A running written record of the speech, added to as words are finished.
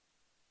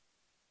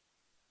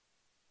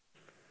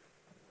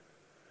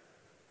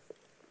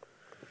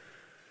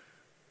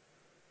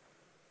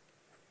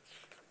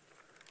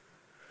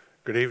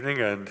Good evening,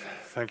 and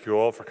thank you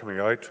all for coming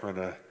out on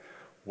a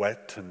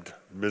wet and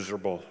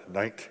miserable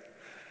night.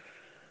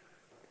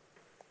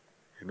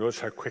 You notice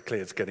how quickly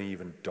it's getting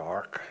even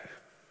dark.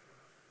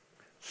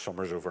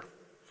 Summer's over.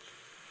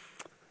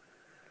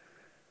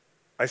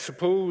 I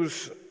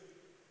suppose,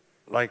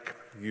 like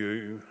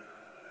you,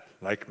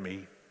 like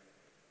me,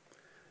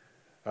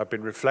 I've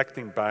been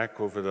reflecting back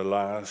over the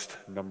last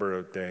number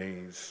of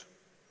days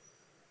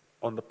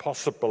on the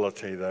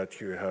possibility that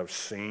you have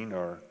seen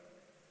or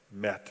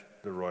met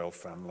the royal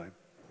family.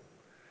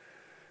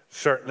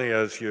 Certainly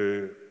as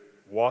you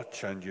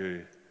watch and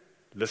you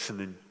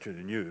listen to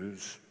the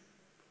news,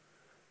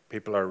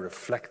 people are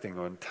reflecting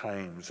on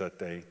times that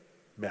they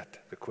met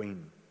the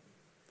Queen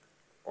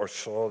or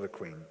saw the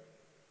Queen.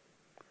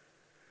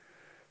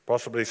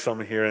 Possibly some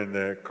here in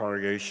the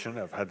congregation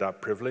have had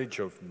that privilege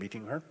of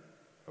meeting her,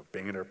 of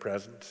being in her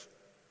presence.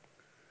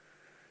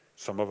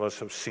 Some of us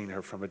have seen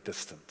her from a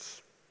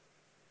distance.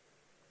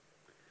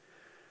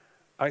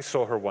 I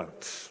saw her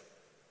once.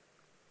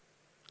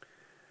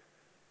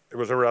 It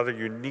was a rather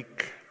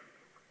unique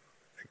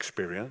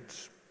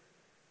experience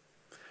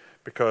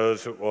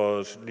because it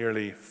was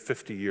nearly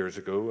 50 years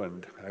ago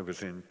and I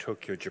was in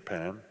Tokyo,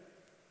 Japan,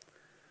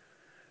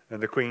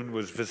 and the Queen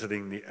was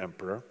visiting the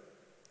Emperor.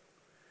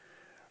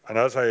 And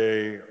as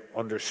I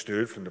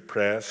understood from the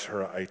press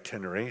her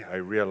itinerary, I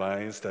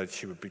realized that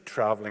she would be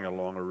traveling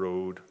along a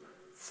road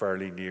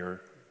fairly near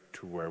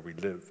to where we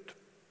lived.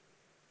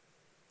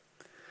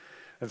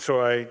 And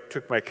so I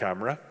took my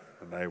camera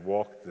and I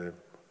walked the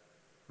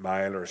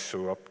mile or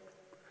so up,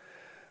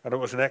 and it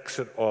was an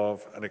exit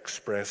of an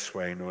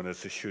expressway known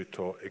as the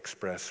Shuto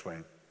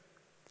Expressway,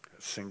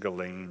 a single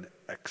lane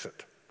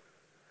exit.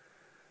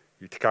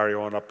 You carry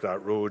on up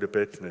that road a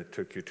bit and it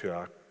took you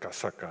to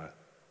Akasaka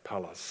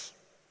Palace.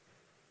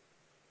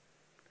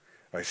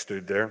 I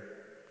stood there.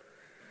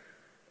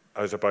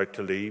 I was about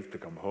to leave to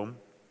come home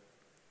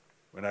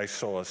when I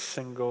saw a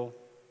single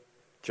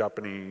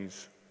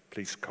Japanese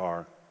police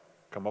car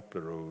come up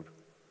the road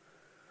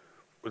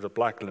with a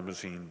black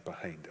limousine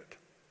behind it.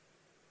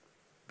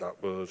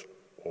 That was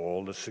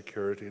all the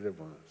security there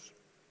was.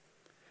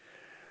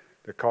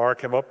 The car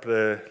came up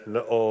the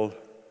little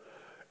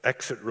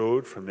exit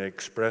road from the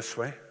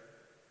expressway.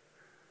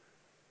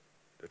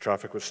 The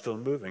traffic was still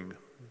moving,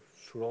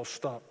 so it all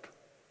stopped.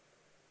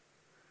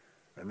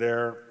 And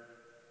there,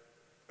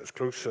 as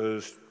close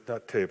as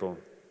that table,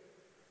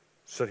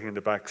 sitting in the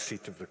back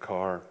seat of the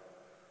car,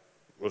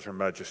 was Her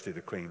Majesty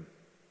the Queen.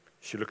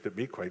 She looked at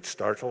me quite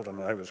startled,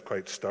 and I was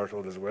quite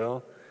startled as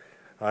well.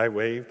 I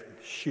waved,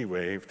 she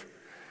waved.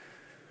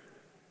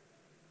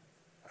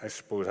 I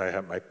suppose I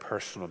had my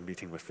personal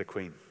meeting with the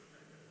Queen.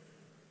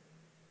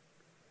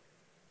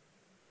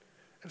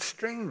 It's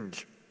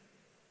strange.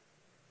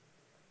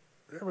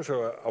 There was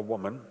a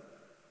woman,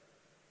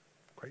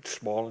 quite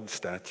small in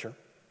stature,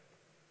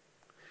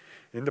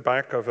 in the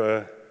back of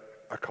a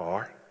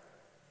car,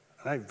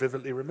 and I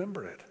vividly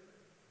remember it,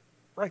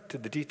 right to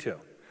the detail.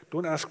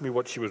 Don't ask me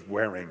what she was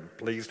wearing.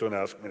 Please don't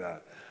ask me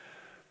that.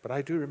 But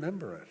I do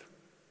remember it.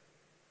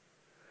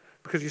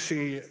 Because you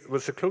see, it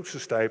was the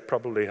closest I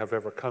probably have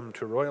ever come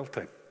to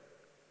royalty.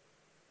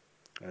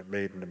 It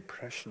made an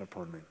impression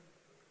upon me.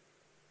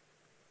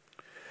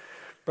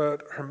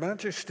 But Her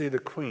Majesty the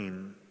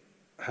Queen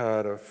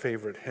had a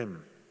favorite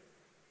hymn.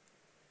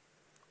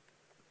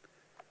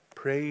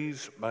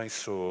 Praise my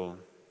soul,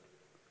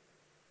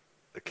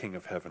 the King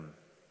of Heaven.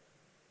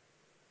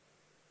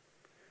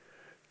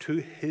 To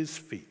his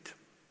feet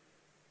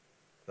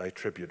thy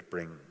tribute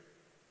bring,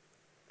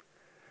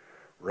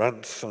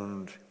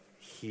 ransomed,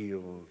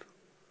 healed,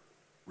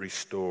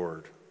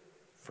 restored,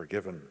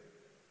 forgiven.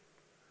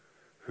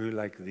 Who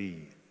like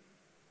thee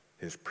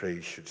his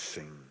praise should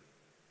sing?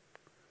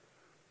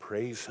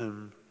 Praise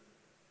him,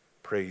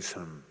 praise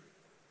him,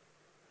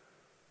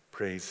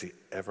 praise the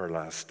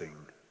everlasting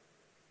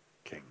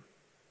King.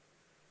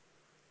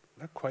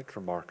 Isn't that quite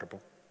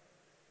remarkable?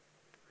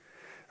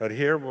 And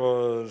here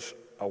was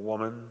a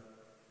woman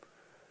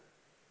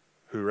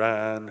who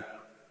ran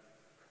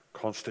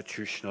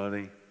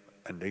constitutionally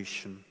a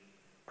nation,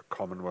 a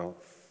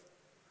commonwealth,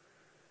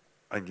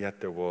 and yet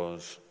there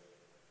was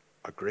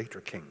a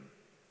greater king.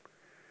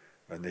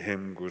 And the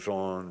hymn goes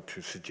on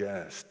to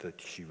suggest that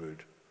she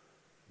would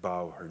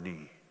bow her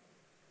knee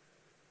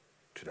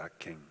to that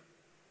king.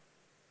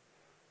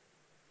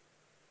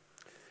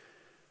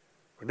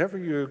 Whenever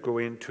you go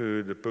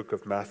into the book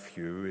of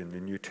Matthew in the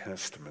New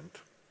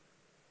Testament,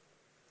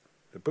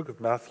 the book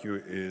of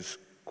Matthew is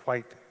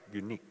quite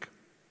unique.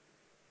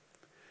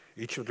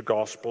 Each of the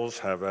Gospels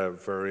have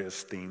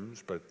various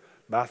themes, but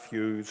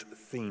Matthew's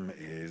theme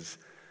is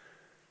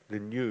the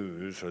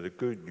news or the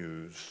good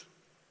news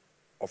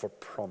of a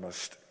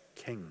promised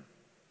king.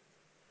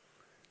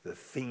 The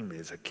theme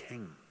is a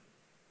king.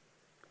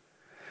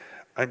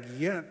 And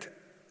yet,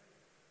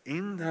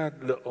 in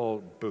that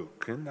little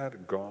book, in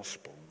that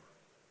Gospel,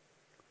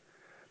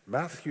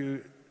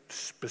 Matthew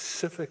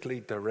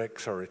specifically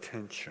directs our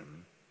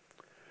attention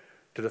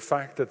to the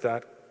fact that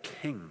that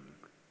king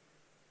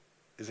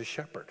is a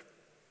shepherd.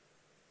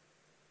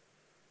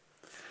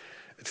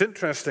 It's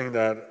interesting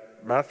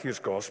that Matthew's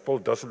gospel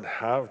doesn't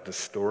have the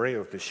story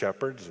of the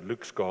shepherds.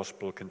 Luke's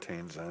gospel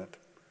contains that.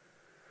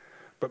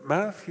 But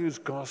Matthew's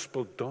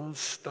gospel does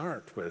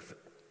start with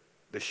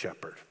the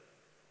shepherd.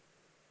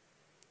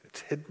 It's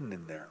hidden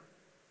in there.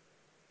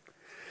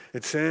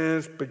 It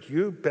says, "But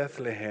you,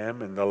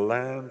 Bethlehem, in the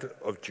land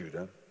of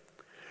Judah,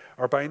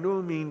 are by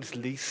no means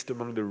least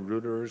among the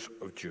rulers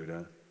of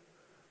Judah,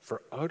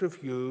 for out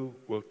of you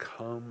will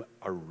come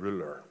a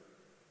ruler,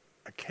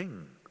 a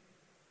king,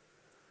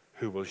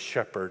 who will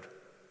shepherd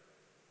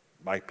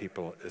my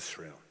people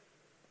Israel."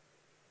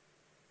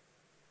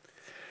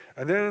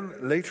 And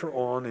then later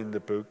on in the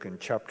book, in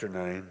chapter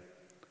 9,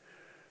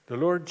 the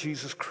Lord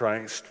Jesus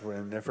Christ,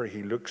 whenever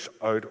he looks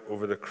out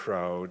over the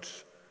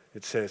crowds,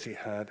 it says he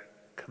had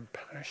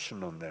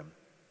compassion on them.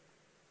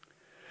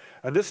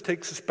 And this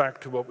takes us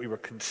back to what we were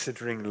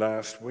considering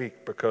last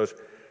week, because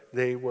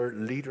they were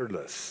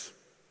leaderless.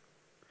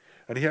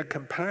 And he had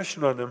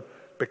compassion on them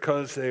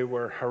because they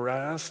were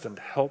harassed and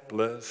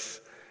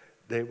helpless.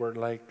 They were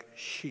like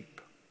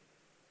sheep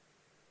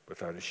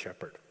without a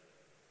shepherd.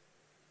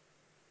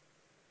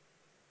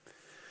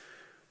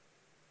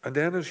 And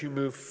then as you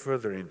move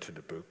further into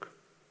the book,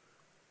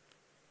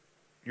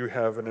 you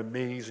have an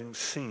amazing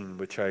scene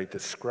which I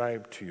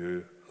described to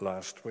you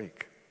last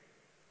week.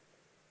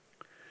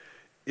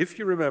 If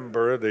you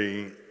remember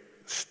the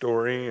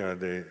story or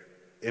the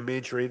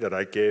imagery that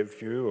I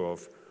gave you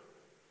of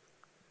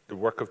the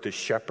work of the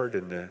shepherd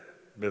in the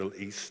Middle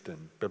East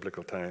in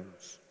biblical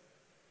times,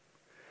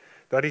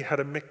 that he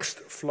had a mixed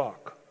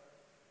flock.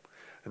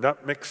 And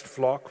that mixed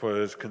flock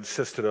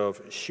consisted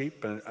of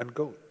sheep and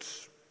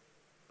goats.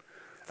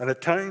 And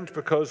at times,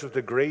 because of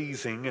the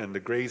grazing and the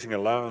grazing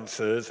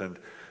allowances and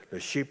the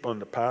sheep on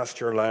the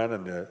pasture land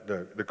and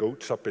the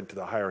goats up into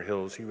the higher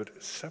hills, he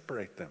would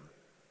separate them.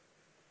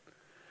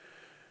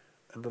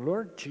 And the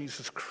Lord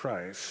Jesus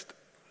Christ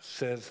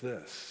says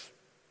this: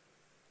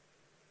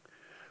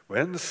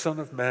 "When the Son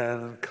of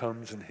Man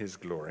comes in his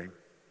glory,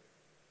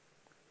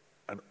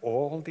 and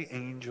all the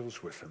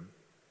angels with him,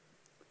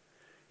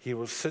 he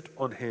will sit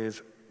on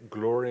his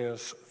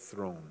glorious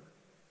throne."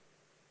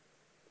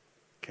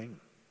 King.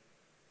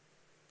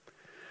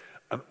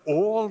 "And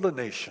all the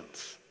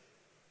nations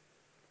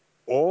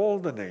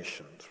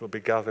will be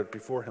gathered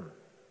before him.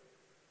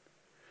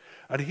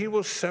 And he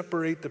will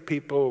separate the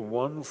people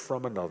one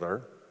from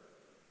another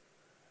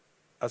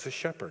as a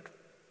shepherd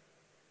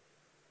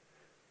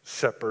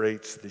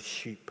separates the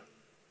sheep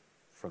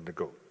from the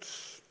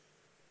goats.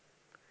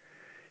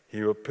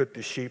 He will put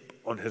the sheep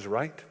on his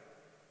right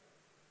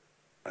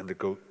and the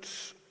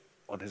goats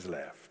on his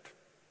left."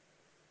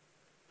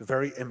 The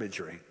very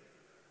imagery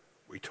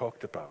we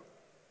talked about.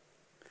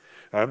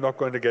 I'm not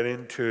going to get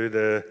into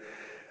the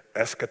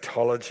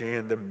eschatology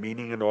and the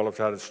meaning and all of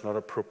that. It's not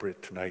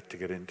appropriate tonight to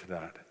get into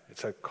that.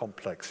 It's a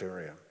complex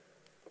area.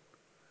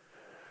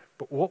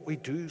 But what we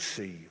do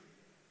see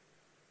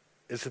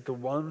is that the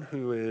one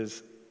who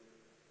is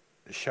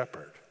the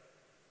shepherd,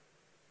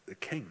 the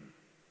king,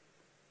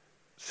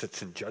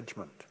 sits in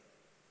judgment,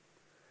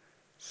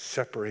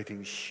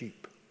 separating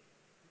sheep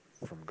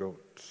from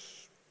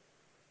goats.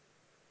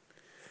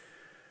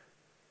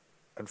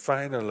 And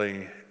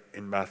finally,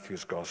 in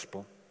Matthew's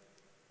gospel,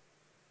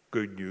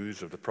 good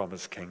news of the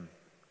promised king.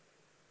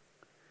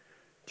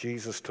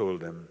 Jesus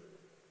told him,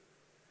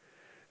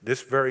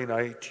 "This very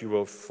night you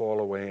will fall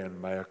away on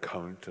my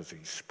account," as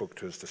he spoke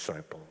to his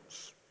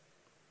disciples.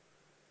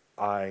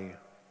 "I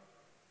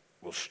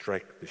will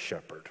strike the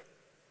shepherd.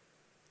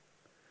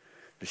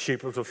 The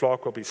sheep of the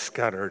flock will be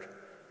scattered,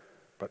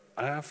 but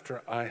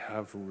after I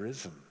have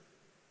risen,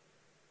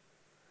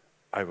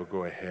 I will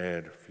go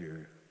ahead of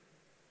you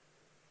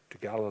to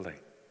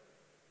Galilee."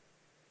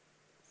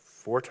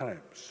 4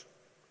 times.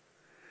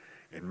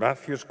 In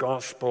Matthew's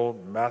gospel,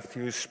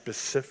 Matthew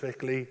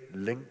specifically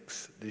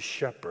links the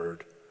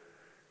shepherd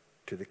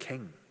to the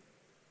king.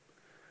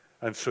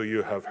 And so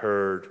you have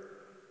heard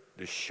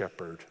the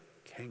shepherd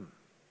king.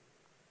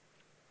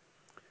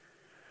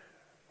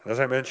 As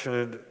I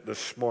mentioned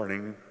this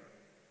morning,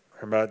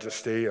 Her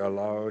Majesty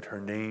allowed her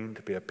name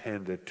to be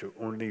appended to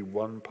only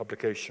one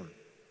publication,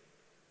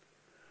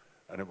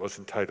 and it was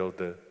entitled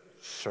The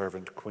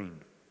Servant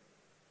Queen.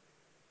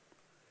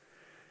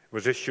 It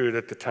was issued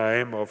at the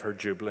time of her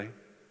Jubilee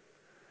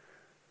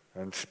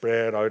and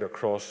spread out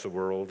across the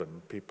world,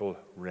 and people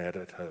read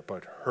it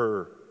about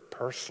her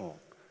personal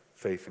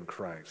faith in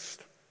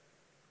Christ.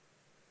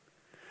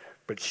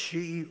 But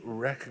she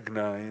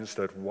recognized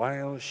that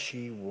while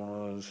she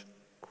was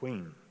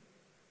queen,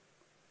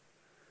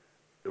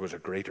 there was a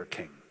greater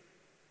king,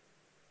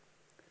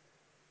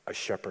 a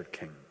shepherd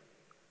king.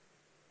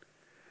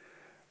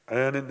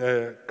 And in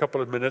the couple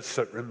of minutes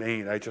that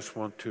remain, I just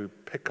want to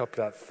pick up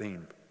that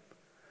theme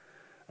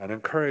and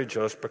encourage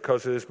us,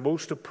 because it is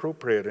most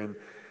appropriate in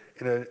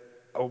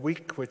a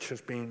week which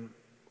has been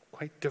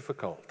quite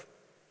difficult,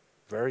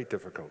 very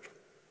difficult.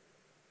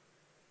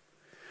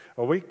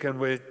 A week in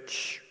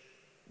which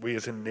we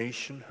as a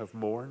nation have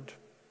mourned.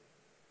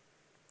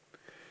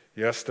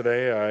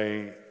 Yesterday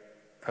I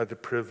had the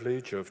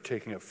privilege of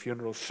taking a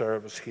funeral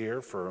service here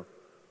for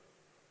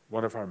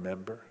one of our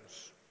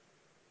members.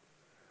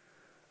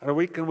 And a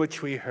week in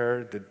which we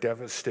heard the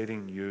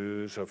devastating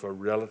news of a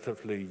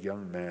relatively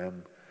young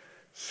man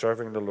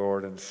serving the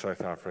Lord in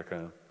South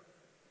Africa,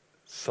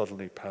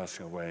 suddenly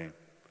passing away,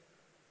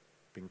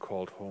 being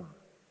called home.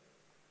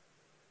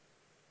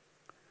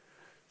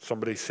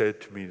 Somebody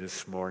said to me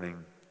this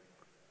morning,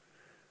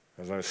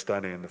 as I was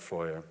standing in the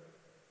foyer,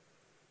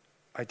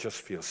 I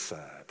just feel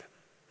sad.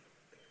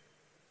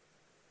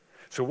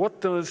 So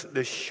what does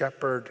the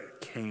shepherd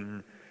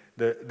king,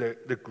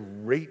 the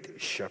great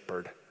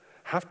shepherd,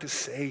 have to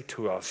say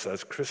to us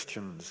as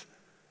Christians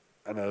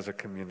and as a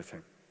community?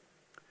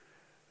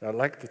 Now, I'd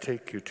like to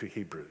take you to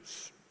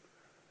Hebrews.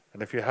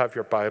 And if you have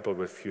your Bible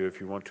with you, if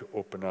you want to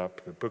open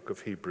up the book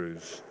of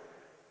Hebrews,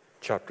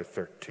 chapter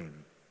 13.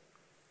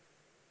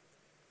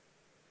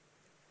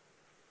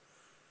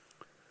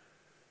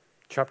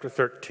 Chapter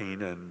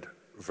 13 and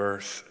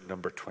verse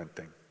number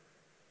 20.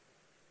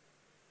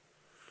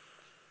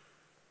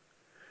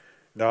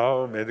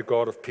 Now may the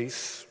God of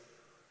peace,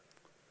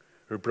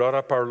 who brought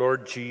up our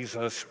Lord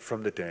Jesus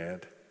from the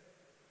dead,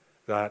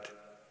 that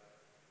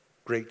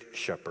great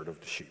shepherd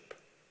of the sheep,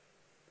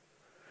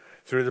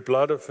 through the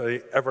blood of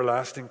the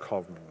everlasting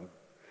covenant,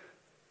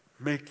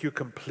 make you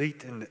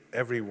complete in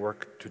every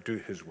work to do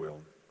his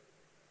will,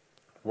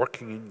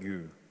 working in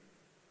you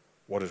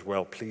what is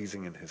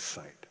well-pleasing in his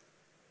sight,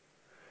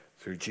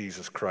 through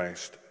Jesus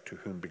Christ, to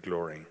whom be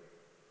glory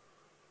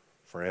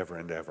forever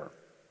and ever.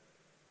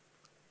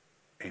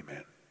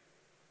 Amen.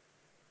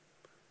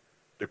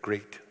 The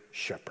great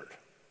shepherd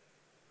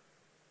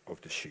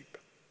of the sheep.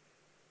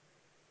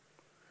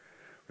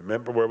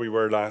 Remember where we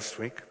were last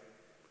week?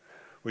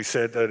 We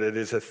said that it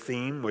is a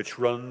theme which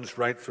runs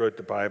right throughout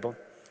the Bible.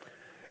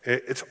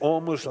 It's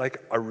almost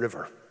like a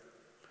river.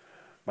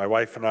 My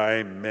wife and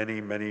I,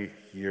 many, many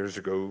years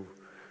ago,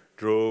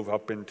 drove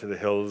up into the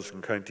hills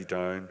in County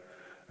Down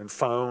and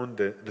found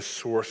the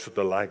source of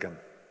the Lagan.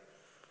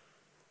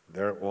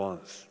 There it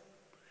was,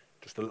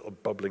 just a little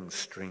bubbling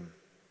stream.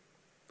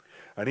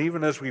 And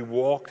even as we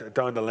walked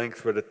down the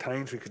length, where at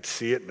times we could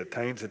see it and at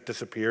times it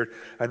disappeared,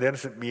 and then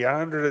as it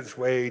meandered its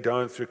way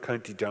down through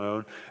County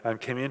Down and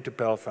came into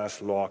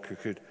Belfast Lough, you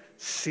could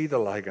see the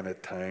Lagan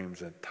at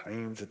times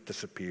it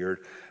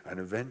disappeared, and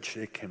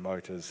eventually came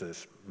out as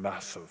this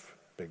massive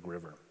big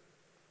river.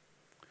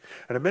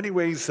 And in many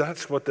ways,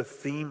 that's what the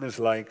theme is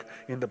like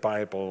in the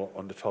Bible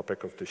on the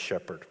topic of the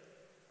shepherd.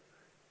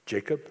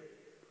 Jacob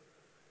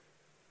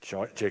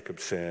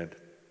said,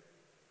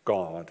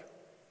 God,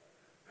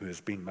 who has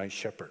been my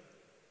shepherd.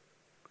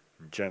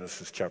 In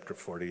Genesis chapter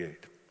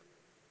 48,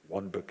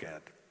 one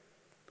bookend.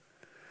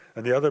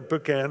 And the other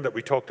bookend that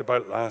we talked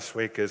about last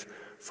week is,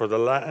 for the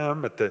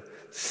Lamb at the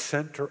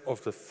center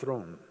of the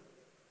throne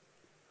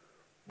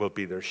will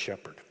be their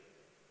shepherd.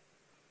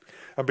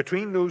 And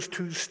between those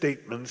two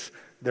statements,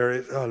 there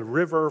is a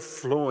river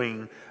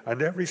flowing,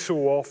 and every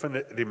so often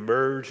it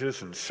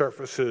emerges and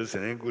surfaces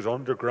and then goes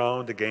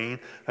underground again,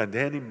 and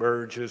then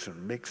emerges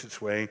and makes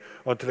its way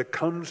until it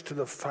comes to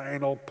the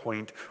final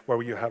point where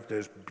you have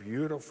this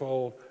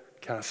beautiful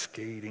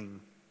cascading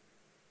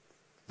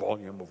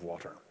volume of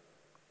water.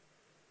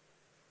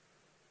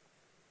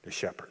 The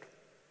shepherd.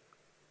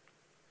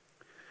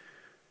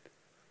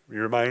 We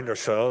remind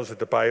ourselves that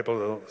the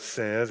Bible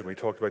says, and we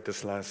talked about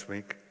this last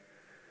week,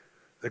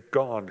 that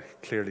God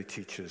clearly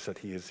teaches that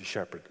he is the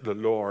shepherd. The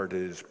Lord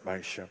is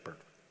my shepherd.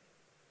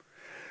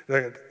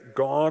 That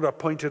God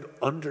appointed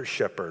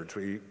under-shepherds.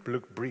 We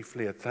looked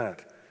briefly at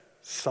that.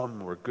 Some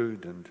were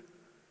good and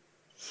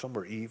some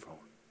were evil.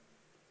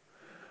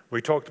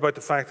 We talked about the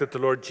fact that the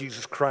Lord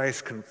Jesus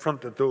Christ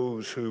confronted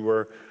those who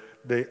were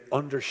the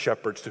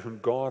under-shepherds to whom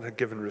God had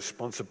given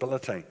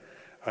responsibility,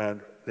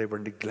 and they were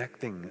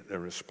neglecting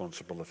their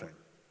responsibility.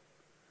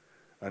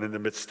 And in the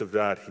midst of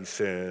that, he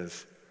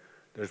says,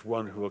 there's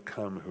one who will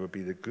come who will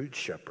be the good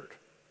shepherd,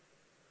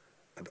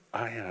 and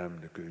I am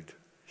the good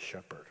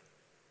shepherd.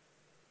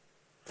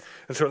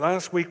 And so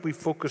last week we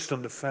focused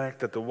on the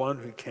fact that the one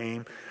who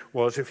came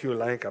was, if you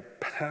like, a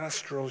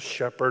pastoral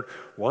shepherd,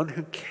 one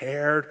who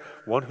cared,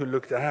 one who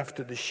looked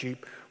after the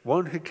sheep,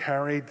 one who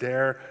carried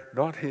there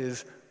not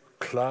his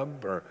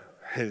club or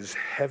his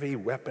heavy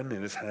weapon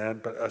in his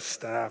hand, but a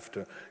staff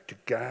to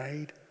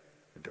guide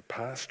and to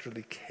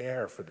pastorally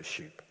care for the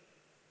sheep.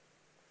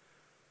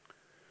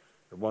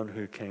 The one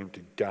who came to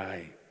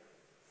die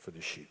for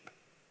the sheep.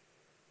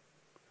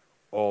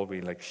 All we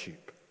like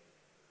sheep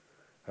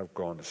have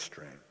gone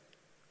astray.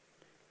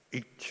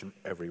 Each and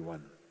every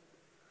one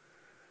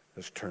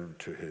has turned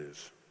to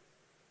his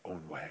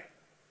own way.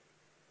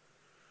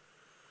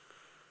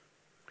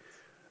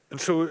 And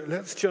so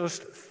let's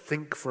just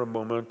think for a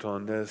moment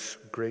on this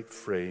great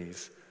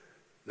phrase,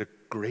 the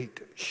great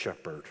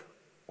shepherd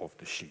of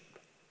the sheep.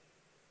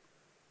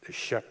 The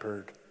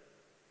shepherd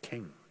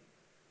king.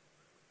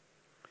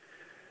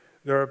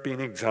 There have been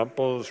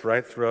examples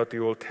right throughout the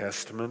Old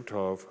Testament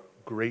of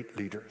great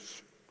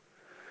leaders.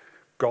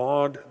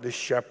 God, the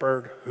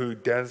shepherd, who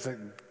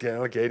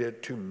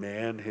delegated to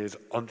men his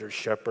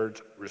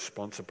under-shepherd's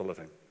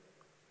responsibility.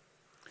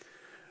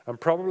 And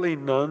probably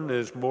none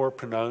is more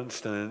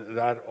pronounced than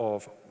that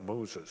of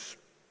Moses.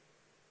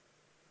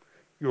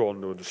 You all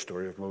know the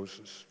story of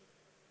Moses.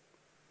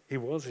 He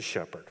was a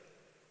shepherd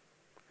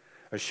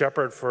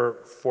for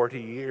 40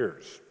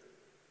 years.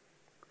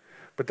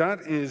 But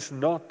that is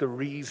not the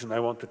reason I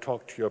want to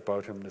talk to you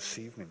about him this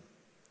evening.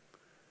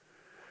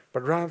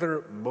 But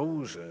rather,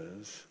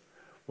 Moses,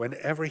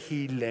 whenever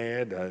he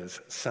led, as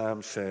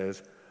Psalm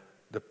says,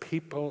 the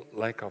people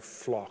like a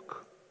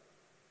flock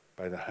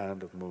by the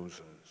hand of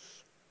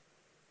Moses.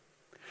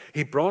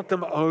 He brought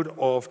them out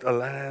of the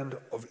land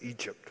of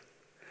Egypt.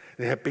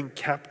 They had been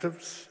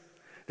captives.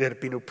 They had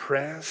been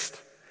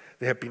oppressed.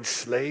 They had been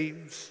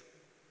slaves.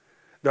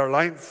 Their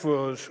life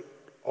was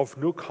of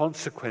no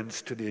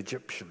consequence to the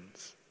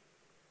Egyptians.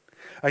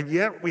 And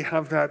yet we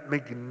have that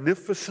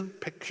magnificent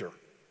picture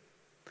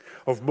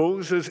of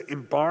Moses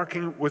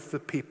embarking with the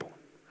people.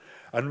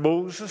 And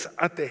Moses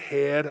at the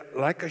head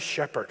like a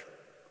shepherd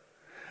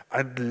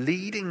and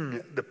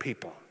leading the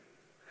people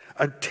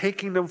and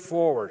taking them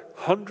forward,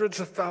 hundreds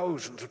of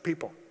thousands of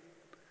people,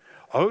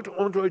 out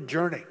onto a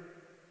journey.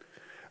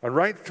 And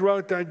right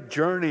throughout that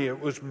journey, it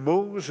was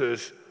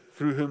Moses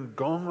through whom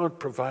God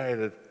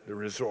provided the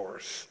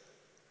resource.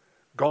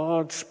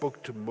 God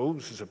spoke to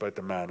Moses about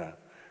the manna.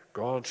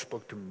 God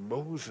spoke to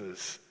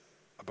Moses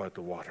about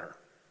the water.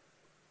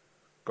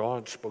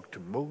 God spoke to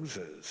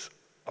Moses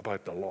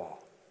about the law.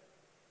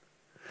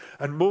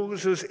 And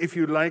Moses, if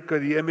you like, are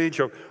the image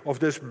of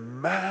this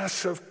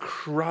massive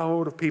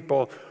crowd of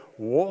people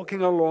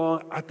walking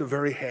along at the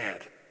very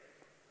head.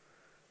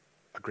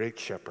 A great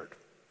shepherd.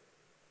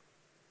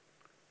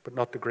 But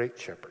not the great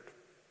shepherd.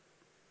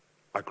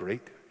 A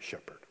great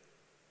shepherd.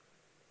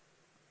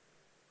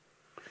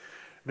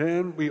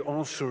 Then we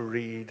also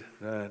read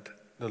that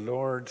the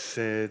Lord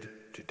said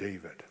to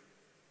David,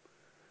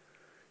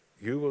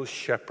 "You will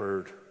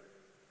shepherd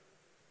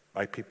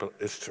my people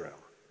Israel,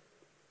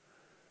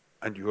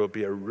 and you will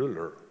be a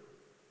ruler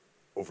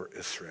over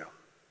Israel."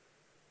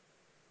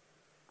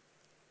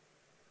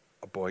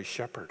 A boy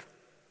shepherd.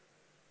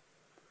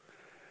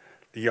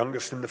 The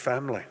youngest in the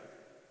family.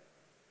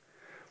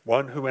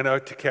 One who went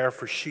out to care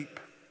for sheep,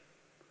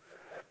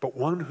 but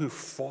one who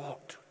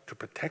fought to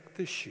protect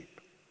the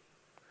sheep.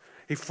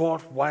 He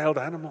fought wild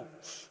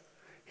animals.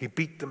 He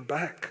beat them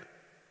back.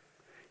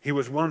 He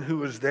was one who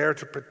was there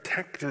to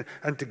protect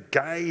and to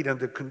guide and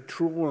to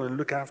control and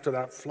look after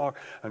that flock.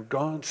 And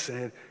God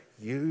said,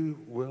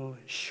 "You will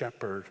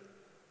shepherd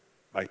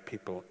my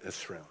people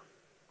Israel."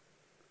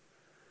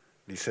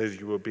 And he says,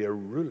 "You will be a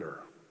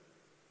ruler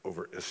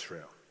over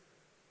Israel."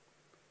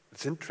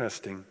 It's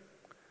interesting,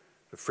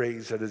 the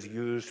phrase that is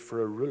used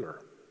for a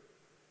ruler.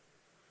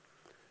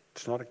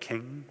 It's not a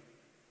king.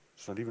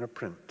 It's not even a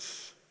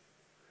prince.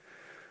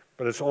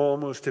 But it's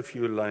almost, if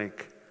you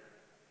like,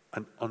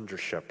 an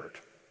under-shepherd.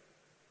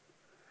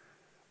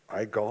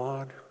 I,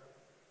 God,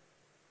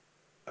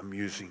 am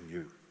using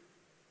you.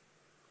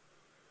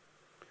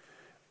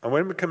 And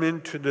when we come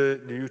into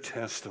the New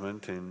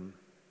Testament in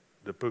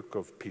the book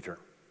of Peter,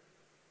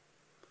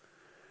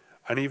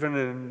 and even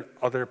in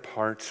other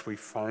parts, we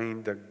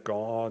find that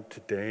God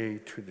today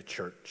to the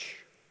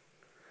church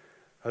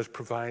has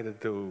provided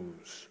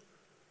those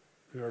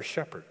who are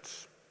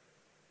shepherds,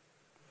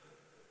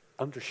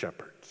 under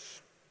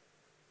shepherds,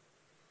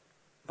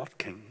 not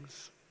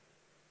kings,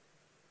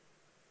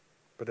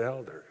 but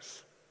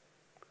elders,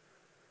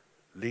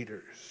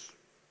 leaders.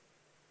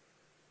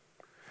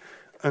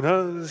 And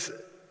as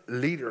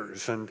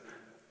leaders and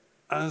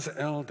as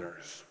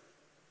elders,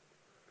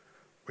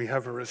 we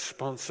have a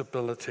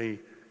responsibility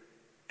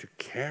to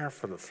care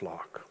for the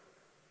flock.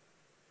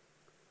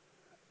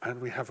 And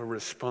we have a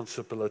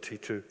responsibility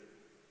to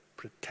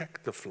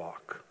protect the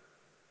flock.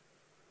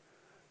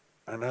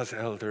 And as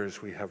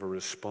elders, we have a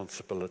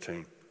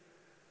responsibility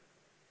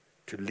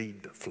to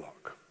lead the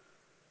flock.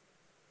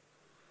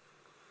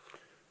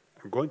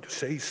 I'm going to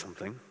say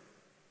something,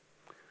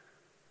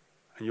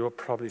 and you'll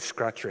probably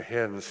scratch your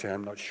head and say,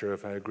 "I'm not sure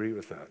if I agree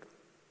with that."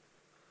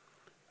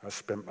 I've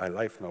spent my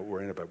life not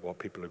worrying about what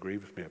people agree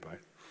with me about.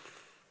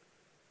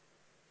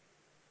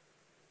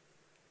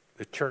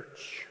 The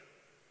church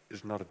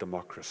is not a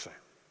democracy.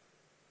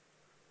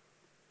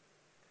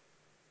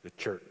 The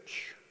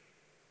church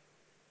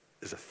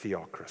is a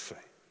theocracy.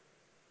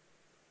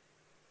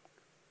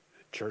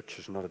 The church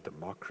is not a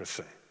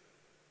democracy.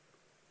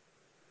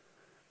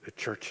 The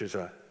church is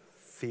a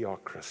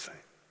theocracy.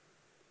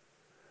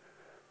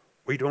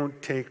 We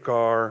don't take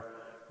our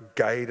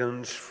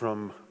guidance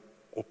from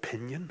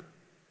opinion.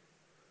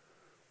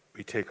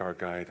 We take our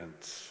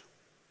guidance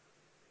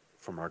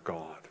from our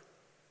God.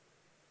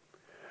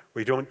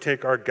 We don't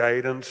take our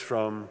guidance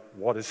from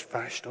what is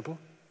fashionable.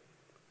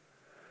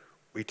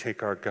 We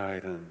take our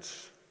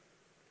guidance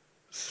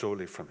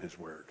solely from His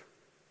Word.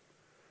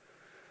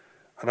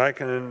 And I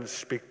can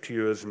speak to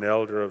you as an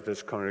elder of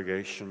this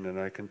congregation, and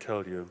I can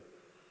tell you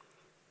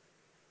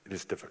it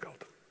is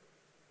difficult.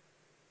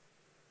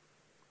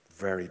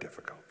 Very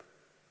difficult.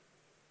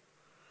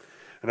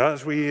 And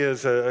as we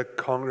as a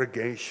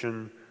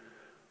congregation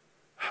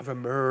have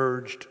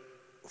emerged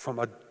from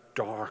a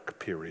dark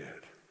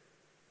period,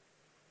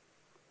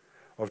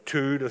 of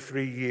 2 to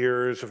 3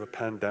 years of a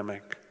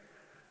pandemic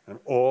and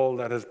all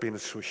that has been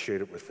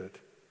associated with it,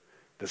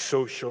 the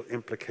social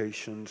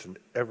implications and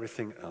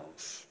everything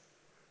else,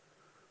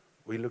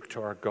 we look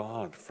to our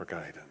God for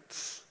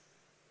guidance.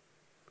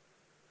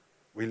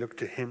 We look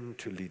to him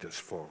to lead us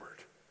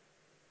forward.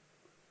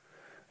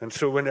 And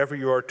so whenever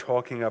you are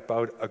talking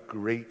about a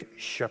great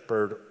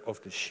shepherd of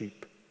the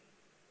sheep,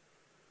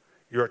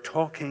 you're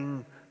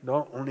talking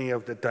not only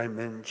of the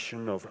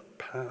dimension of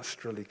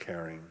pastorally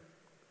caring,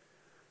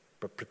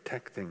 but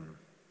protecting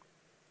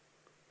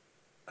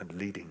and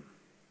leading.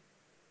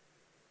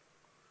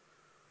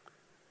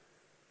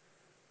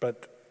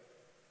 But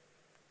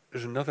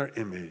there's another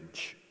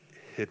image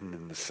hidden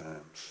in the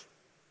Psalms.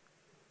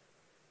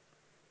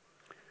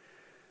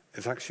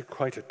 It's actually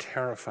quite a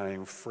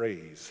terrifying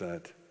phrase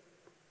that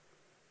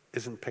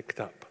isn't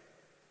picked up.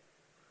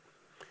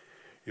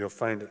 You'll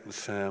find it in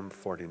Psalm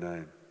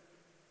 49.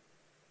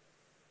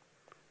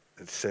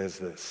 It says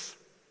this: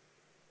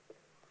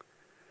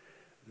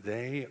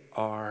 they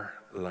are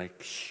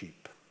like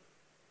sheep.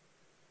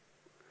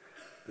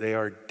 They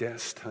are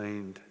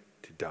destined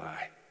to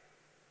die.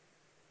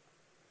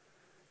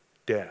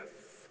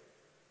 Death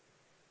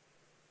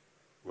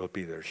will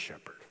be their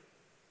shepherd.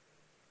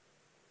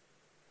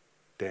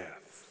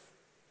 Death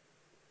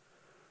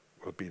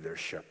will be their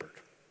shepherd.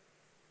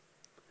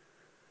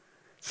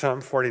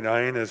 Psalm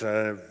 49 is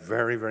a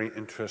very, very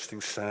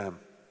interesting psalm.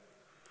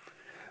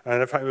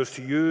 And if I was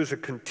to use a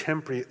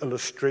contemporary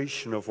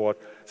illustration of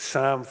what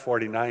Psalm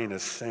 49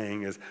 is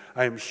saying is,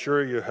 I'm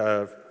sure you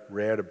have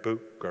read a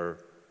book or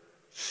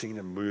seen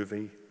a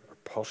movie or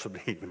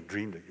possibly even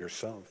dreamed it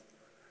yourself.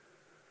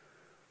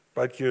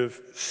 But you've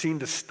seen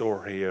the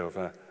story of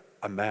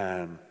a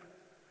man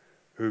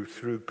who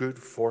through good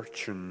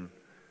fortune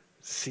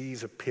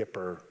sees a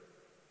paper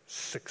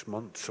 6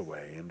 months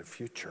away in the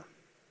future,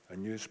 a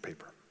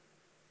newspaper.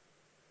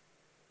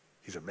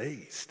 He's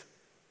amazed.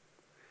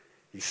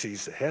 He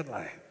sees the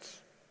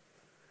headlines.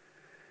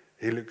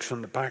 He looks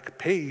on the back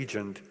page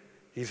and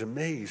he's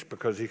amazed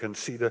because he can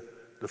see the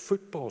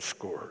football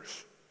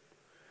scores.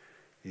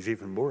 He's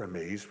even more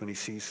amazed when he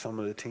sees some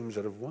of the teams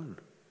that have won.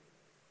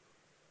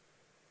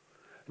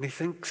 And he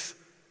thinks,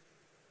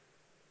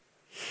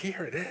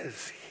 here it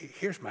is.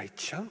 Here's my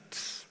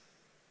chance.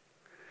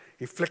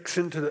 He flicks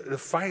into the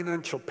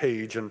financial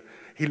page and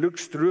he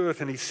looks through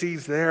it and he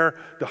sees there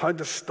how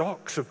the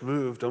stocks have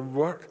moved and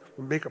what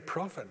will make a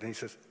profit. And he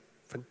says,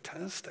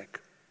 fantastic.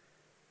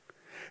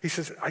 He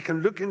says, I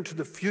can look into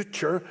the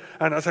future,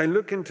 and as I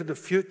look into the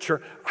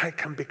future, I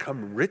can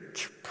become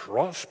rich,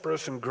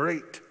 prosperous, and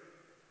great.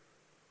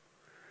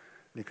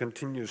 And he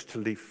continues to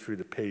leaf through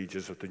the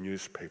pages of the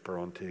newspaper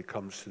until he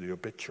comes to the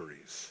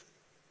obituaries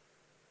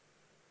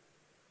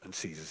and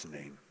sees his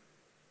name.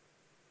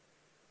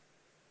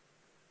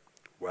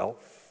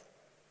 Wealth,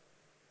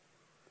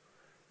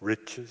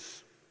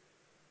 riches,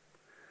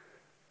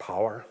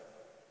 power.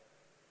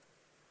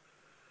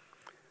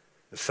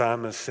 The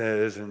psalmist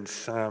says in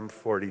Psalm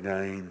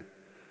 49,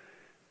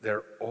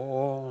 they're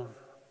all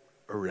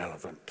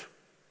irrelevant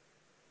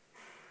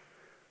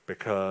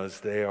because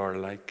they are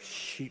like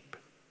sheep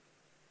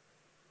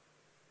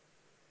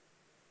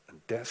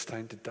and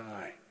destined to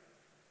die.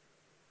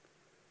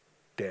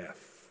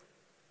 Death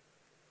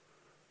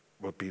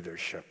will be their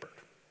shepherd.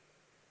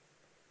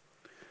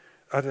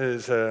 That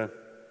is a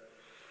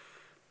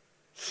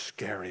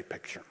scary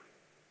picture.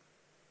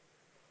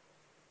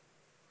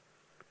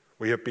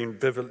 We have been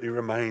vividly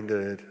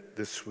reminded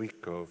this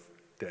week of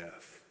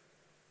death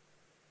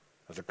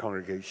as a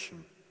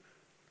congregation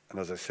and,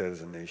 as I said,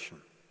 as a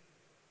nation.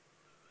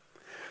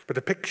 But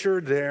the picture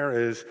there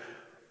is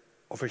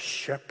of a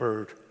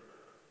shepherd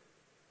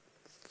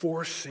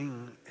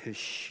forcing his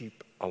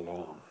sheep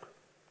along,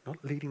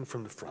 not leading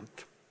from the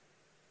front,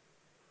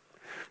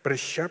 but a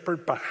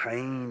shepherd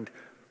behind,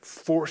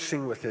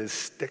 forcing with his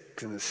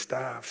sticks and his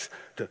staffs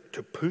to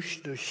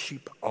push the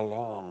sheep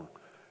along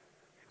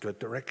to a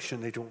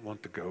direction they don't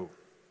want to go.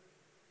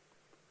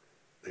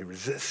 They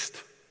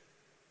resist.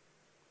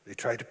 They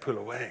try to pull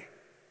away,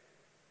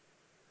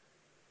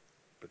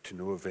 but to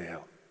no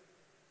avail.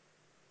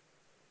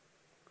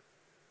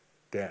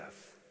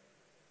 Death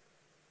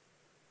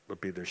will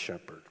be their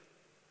shepherd.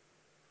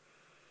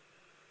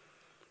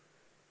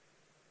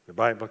 The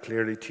Bible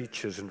clearly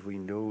teaches, and we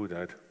know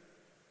that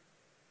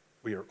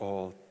we are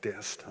all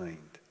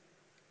destined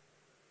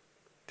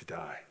to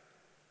die.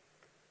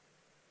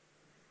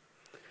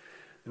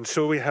 And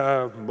so we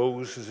have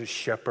Moses as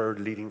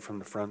shepherd leading from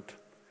the front,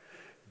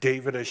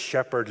 David as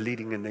shepherd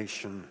leading a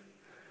nation.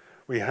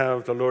 We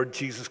have the Lord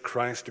Jesus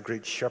Christ, the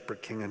great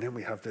shepherd king, and then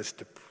we have this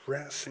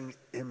depressing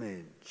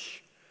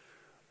image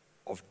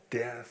of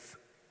death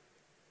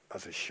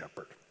as a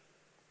shepherd.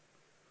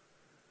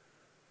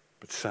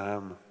 But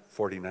Psalm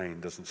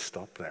 49 doesn't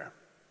stop there.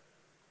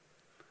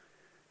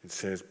 It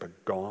says,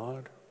 but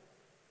God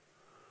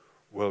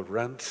will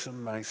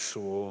ransom my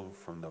soul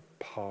from the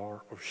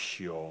power of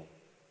Sheol,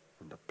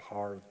 from the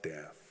power of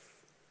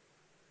death.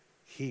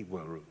 He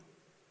will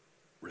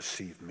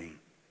receive me.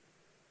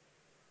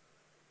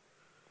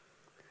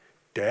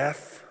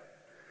 Death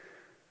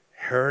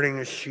herding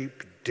a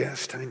sheep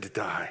destined to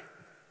die.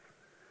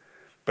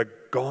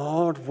 But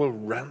God will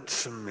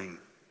ransom me.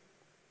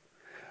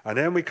 And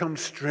then we come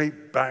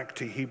straight back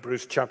to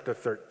Hebrews chapter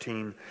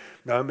 13.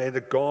 Now may the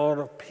God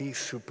of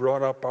peace, who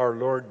brought up our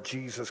Lord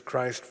Jesus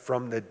Christ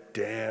from the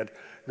dead,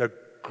 the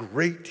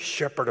great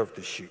shepherd of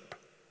the sheep.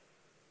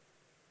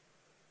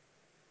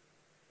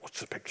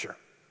 What's the picture?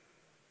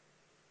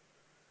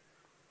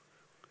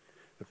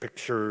 The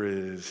picture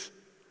is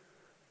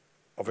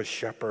of a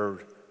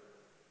shepherd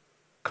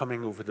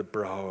coming over the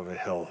brow of a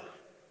hill.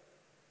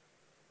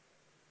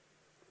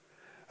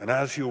 And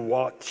as you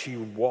watch, he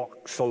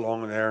walks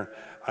along there,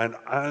 and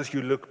as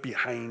you look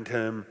behind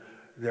him,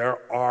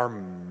 there are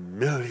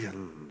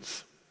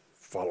millions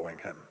following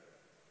him.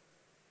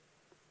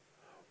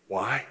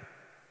 Why?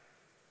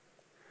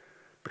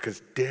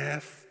 Because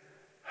death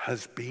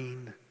has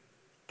been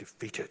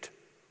defeated.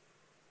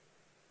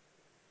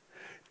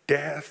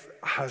 Death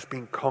has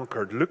been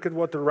conquered. Look at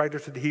what the writer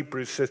to the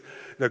Hebrews says.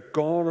 The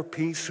God of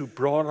peace, who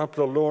brought up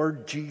the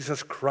Lord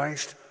Jesus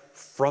Christ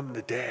from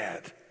the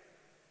dead.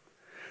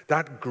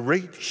 That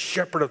great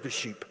shepherd of the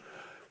sheep.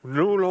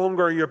 No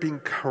longer you're being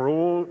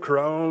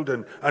corralled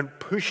and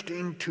pushed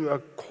into a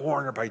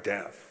corner by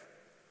death.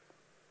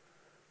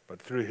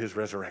 But through his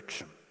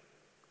resurrection,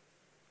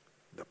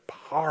 the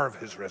power of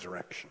his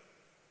resurrection,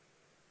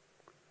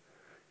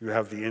 you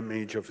have the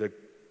image of the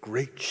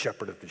great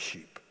shepherd of the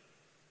sheep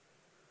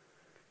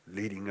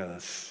leading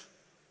us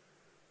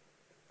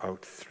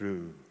out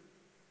through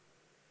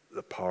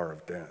the power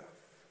of death.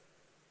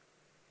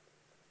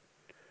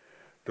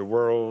 The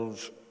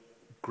world's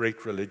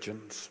great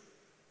religions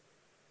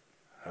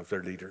have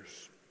their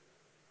leaders.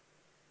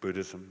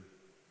 Buddhism,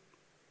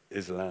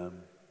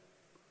 Islam,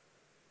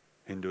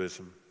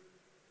 Hinduism,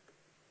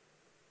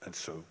 and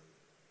so.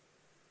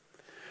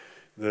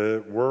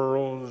 The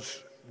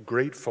world's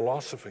great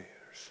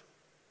philosophers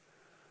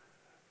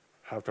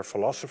have their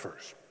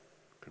philosophers.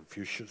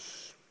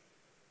 Confucius,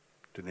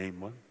 to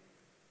name one,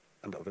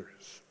 and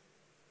others.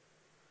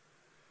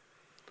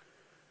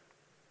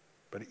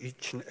 But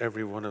each and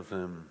every one of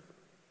them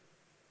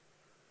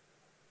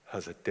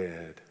has a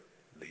dead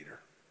leader.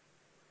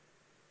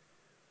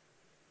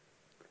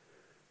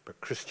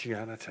 But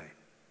Christianity,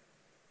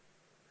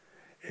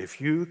 if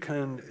you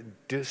can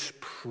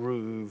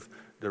disprove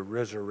the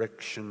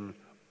resurrection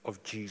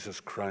of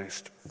Jesus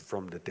Christ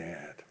from the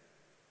dead,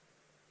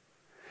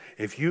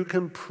 if you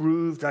can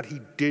prove that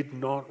he did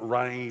not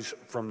rise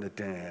from the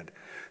dead,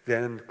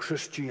 then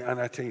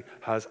Christianity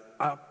has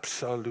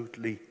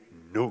absolutely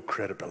no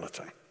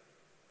credibility.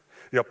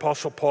 The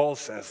Apostle Paul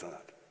says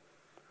that.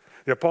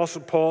 The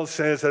Apostle Paul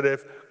says that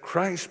if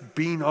Christ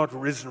be not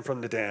risen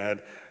from the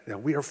dead,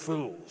 then we are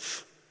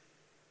fools.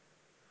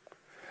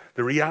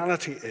 The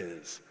reality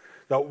is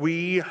that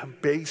we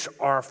base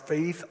our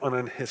faith on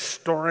an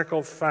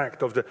historical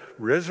fact of the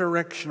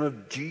resurrection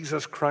of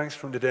Jesus Christ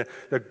from the dead,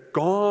 that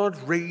God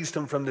raised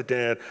him from the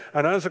dead,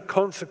 and as a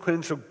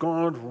consequence of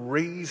God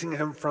raising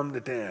him from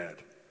the dead,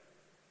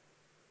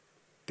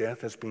 death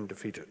has been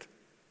defeated.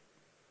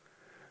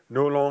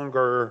 No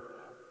longer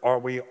are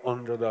we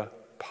under the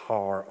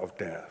power of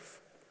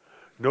death.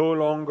 No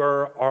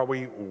longer are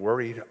we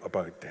worried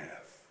about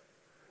death.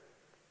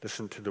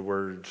 Listen to the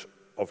words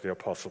of the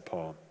Apostle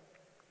Paul.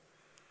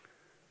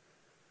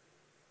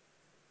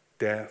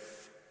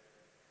 Death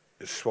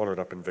is swallowed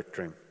up in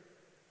victory.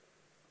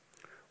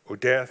 O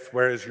death,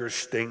 where is your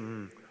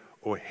sting?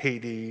 O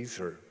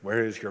Hades, or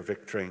where is your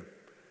victory?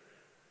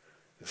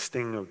 The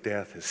sting of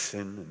death is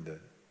sin, and the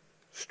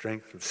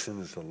strength of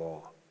sin is the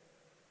law.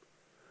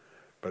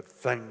 But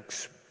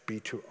thanks be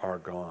to our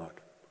God,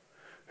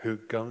 who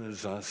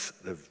gives us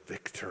the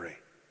victory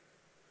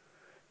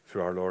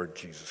through our Lord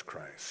Jesus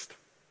Christ.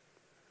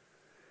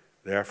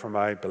 Therefore,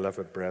 my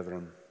beloved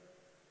brethren,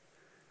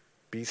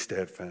 be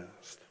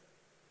steadfast,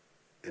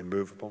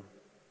 immovable,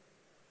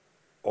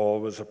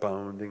 always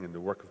abounding in the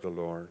work of the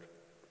Lord,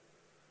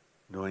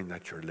 knowing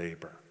that your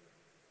labor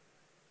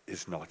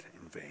is not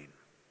in vain.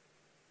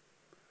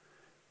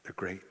 The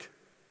great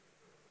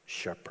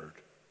shepherd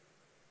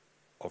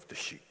of the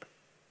sheep.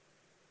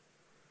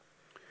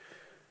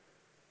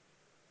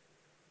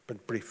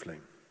 But briefly,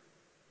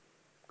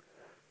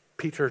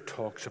 Peter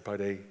talks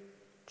about a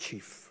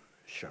chief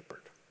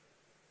shepherd,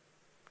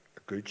 a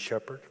good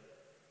shepherd,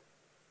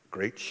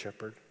 great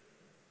shepherd,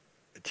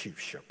 a chief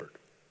shepherd.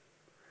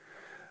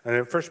 And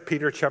in 1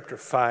 Peter chapter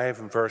 5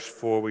 and verse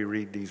 4, we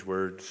read these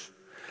words,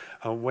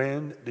 and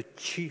when the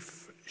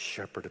chief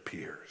shepherd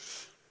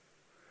appears,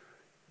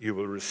 you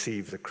will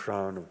receive the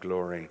crown of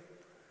glory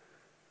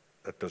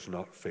that does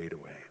not fade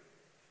away.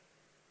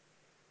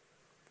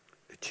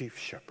 The chief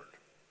shepherd.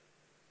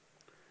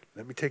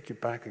 Let me take you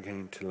back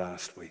again to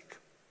last week.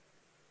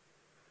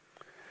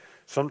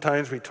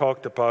 Sometimes we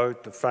talked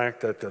about the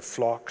fact that the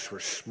flocks were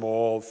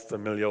small,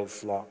 familial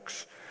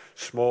flocks,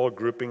 small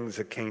groupings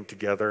that came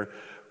together,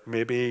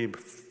 maybe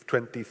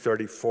 20,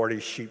 30, 40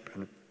 sheep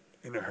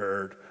in a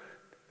herd.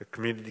 The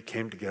community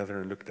came together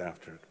and looked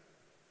after it.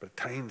 But at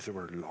times there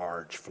were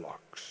large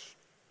flocks.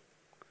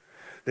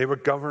 They were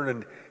governed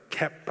and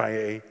kept by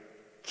a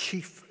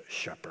chief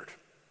shepherd,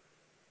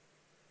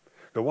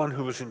 the one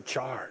who was in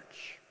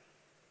charge.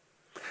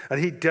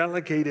 And he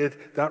delegated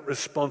that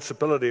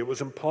responsibility. It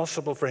was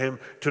impossible for him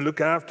to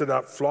look after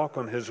that flock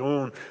on his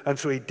own. And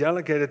so he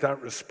delegated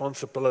that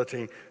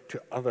responsibility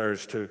to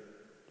others, to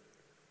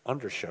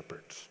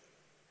under-shepherds.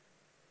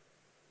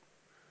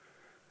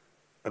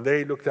 And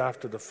they looked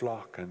after the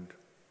flock and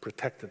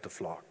protected the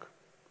flock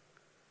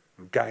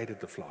and guided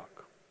the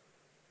flock.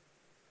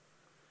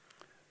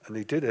 And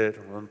they did it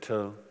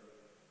until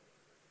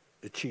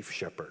the chief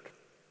shepherd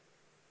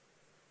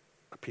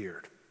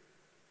appeared.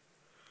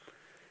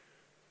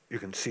 You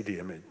can see the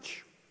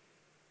image.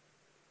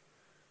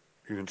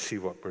 You can see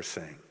what we're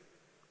saying.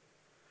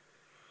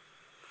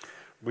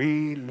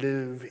 We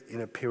live in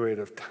a period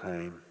of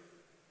time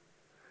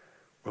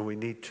when we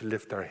need to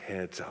lift our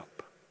heads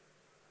up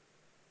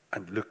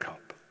and look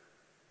up.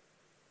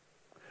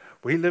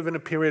 We live in a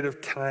period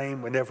of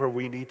time whenever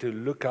we need to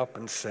look up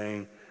and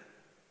say,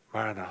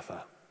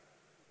 Maranatha,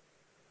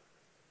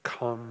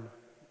 come,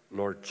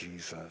 Lord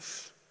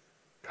Jesus,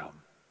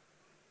 come.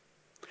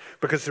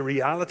 Because the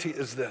reality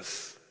is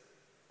this,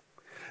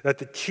 that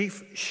the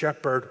chief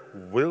shepherd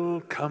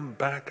will come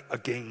back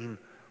again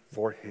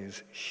for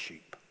his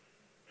sheep.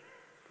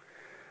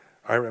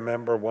 I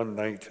remember one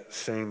night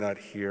saying that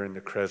here in the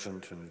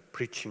Crescent and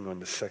preaching on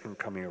the second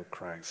coming of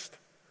Christ.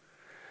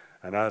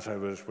 And as I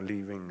was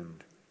leaving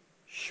and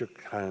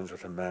shook hands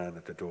with a man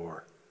at the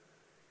door,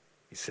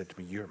 he said to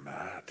me, "You're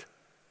mad."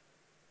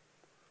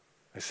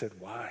 I said,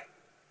 "Why?"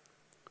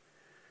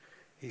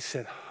 He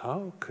said,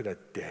 "How could a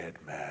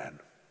dead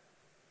man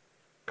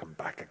come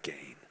back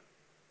again?"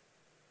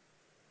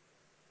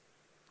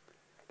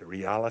 The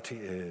reality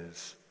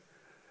is,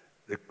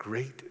 the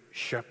great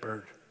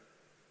shepherd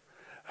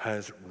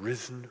has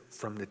risen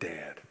from the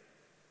dead.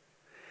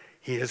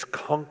 He has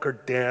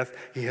conquered death.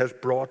 He has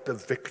brought the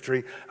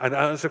victory. And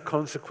as a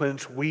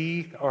consequence,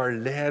 we are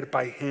led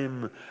by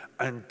him,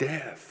 and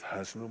death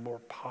has no more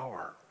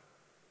power.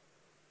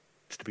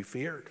 It's to be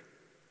feared.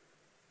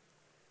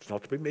 It's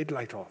not to be made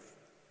light of.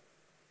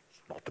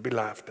 It's not to be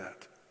laughed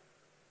at.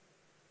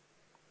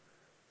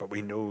 But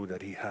we know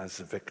that he has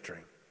the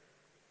victory.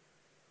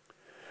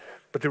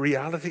 But the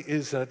reality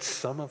is that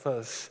some of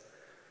us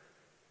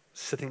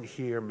sitting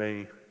here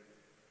may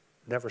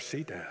never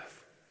see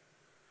death.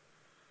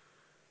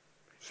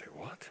 You say,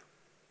 what?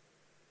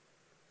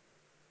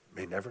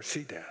 May never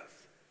see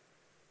death.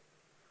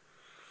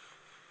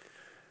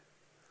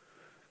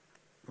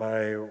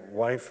 My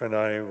wife and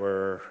I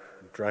were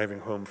driving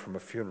home from a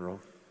funeral,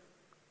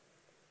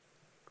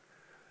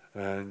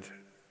 and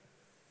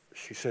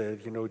she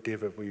said, "You know,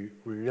 David, we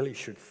really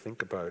should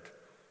think about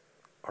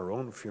our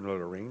own funeral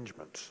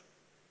arrangements."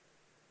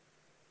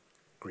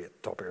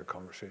 Great topic of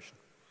conversation.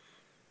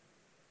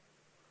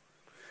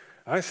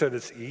 I said,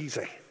 "It's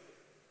easy."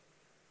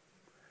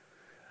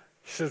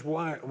 She says,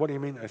 "Why? What do you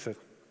mean?" I said,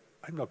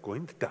 "I'm not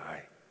going to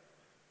die.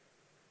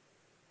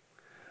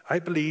 I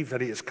believe that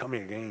he is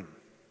coming again."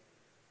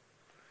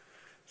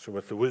 So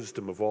with the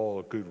wisdom of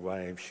all good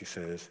wives, she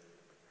says,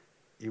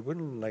 "You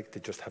wouldn't like to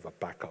just have a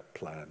backup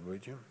plan,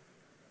 would you?"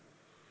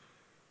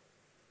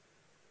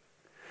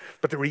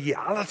 But the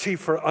reality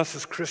for us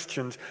as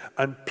Christians,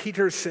 and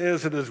Peter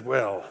says it as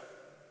well,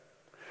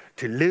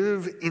 to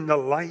live in the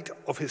light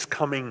of his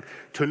coming,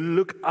 to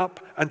look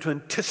up and to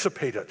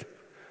anticipate it,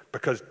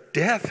 because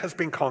death has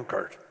been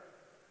conquered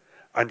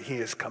and he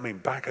is coming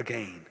back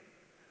again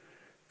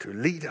to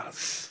lead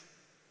us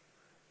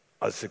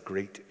as the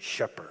great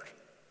shepherd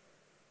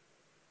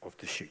of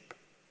the sheep.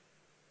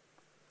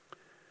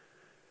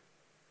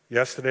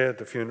 Yesterday at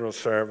the funeral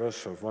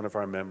service of one of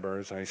our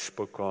members, I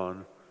spoke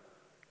on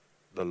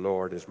 "The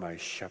Lord is my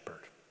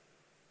shepherd."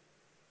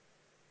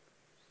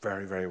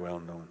 Very, very well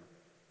known.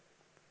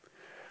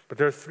 But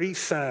there are 3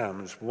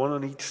 Psalms, one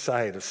on each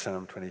side of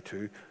Psalm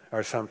 22,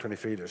 or Psalm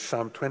 23. There's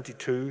Psalm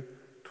 22,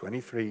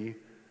 23,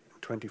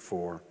 and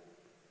 24.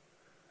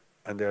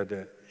 And they're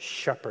the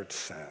shepherd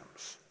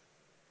Psalms.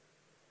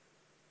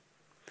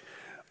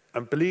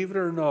 And believe it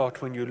or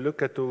not, when you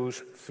look at those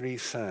 3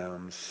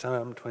 Psalms,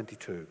 Psalm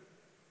 22,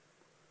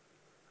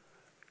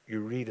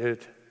 you read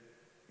it,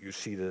 you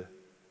see the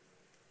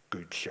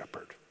Good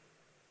Shepherd.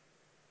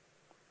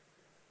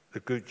 The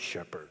Good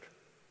Shepherd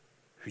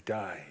who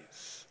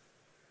dies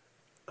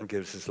and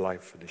gives his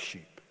life for the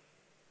sheep.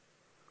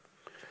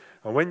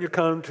 And when you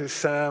come to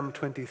Psalm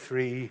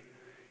 23,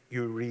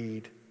 you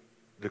read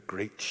the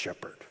Great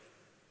Shepherd.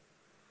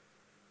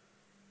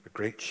 The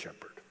Great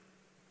Shepherd.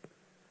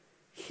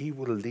 He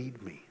will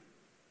lead me.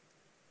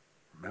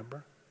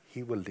 Remember?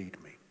 He will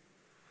lead me.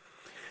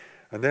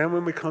 And then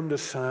when we come to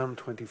Psalm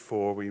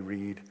 24, we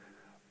read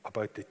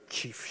about the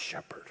Chief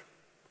Shepherd.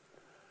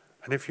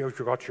 And if you've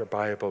got your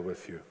Bible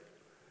with you,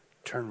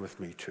 turn with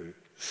me to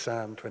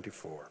Psalm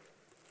 24.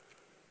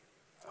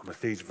 And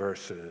with these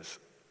verses,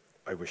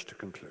 I wish to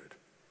conclude.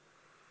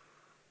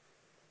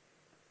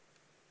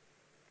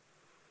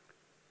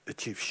 The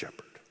Chief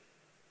Shepherd.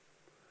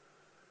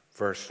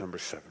 Verse number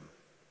 7.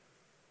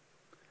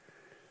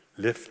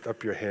 "Lift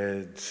up your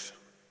heads,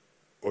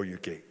 O you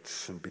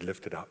gates, and be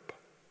lifted up,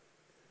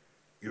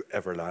 you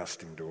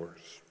everlasting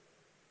doors,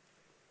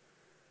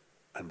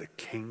 and the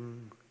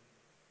King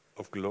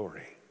of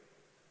glory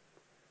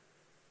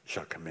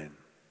shall come in.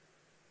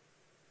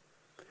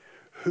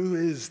 Who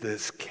is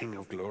this King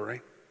of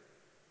glory?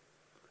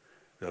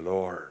 The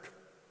Lord,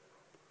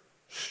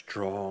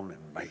 strong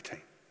and mighty.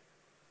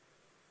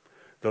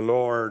 The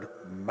Lord,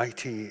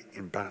 mighty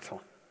in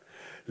battle.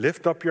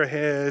 Lift up your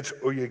heads,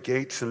 O you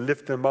gates, and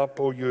lift them up,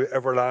 O you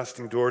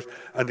everlasting doors,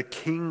 and the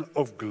King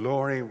of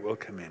glory will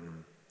come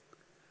in.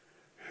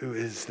 Who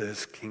is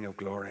this King of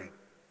glory?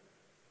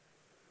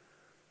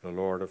 The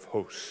Lord of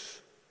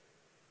hosts.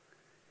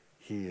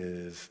 He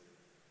is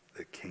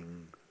the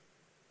King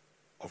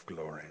of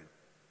glory.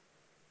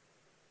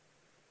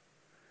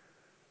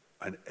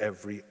 And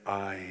every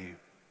eye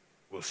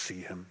will see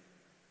him,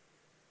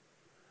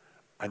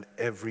 and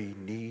every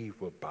knee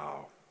will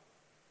bow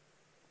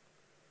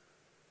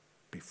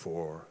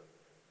before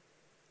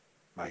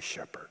my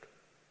shepherd,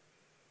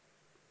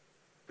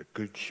 the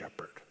good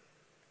shepherd,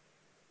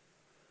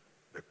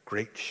 the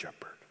great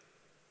shepherd,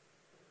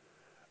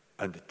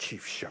 and the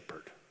chief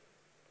shepherd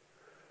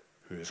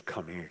who is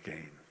coming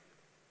again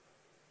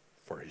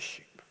for his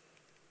sheep.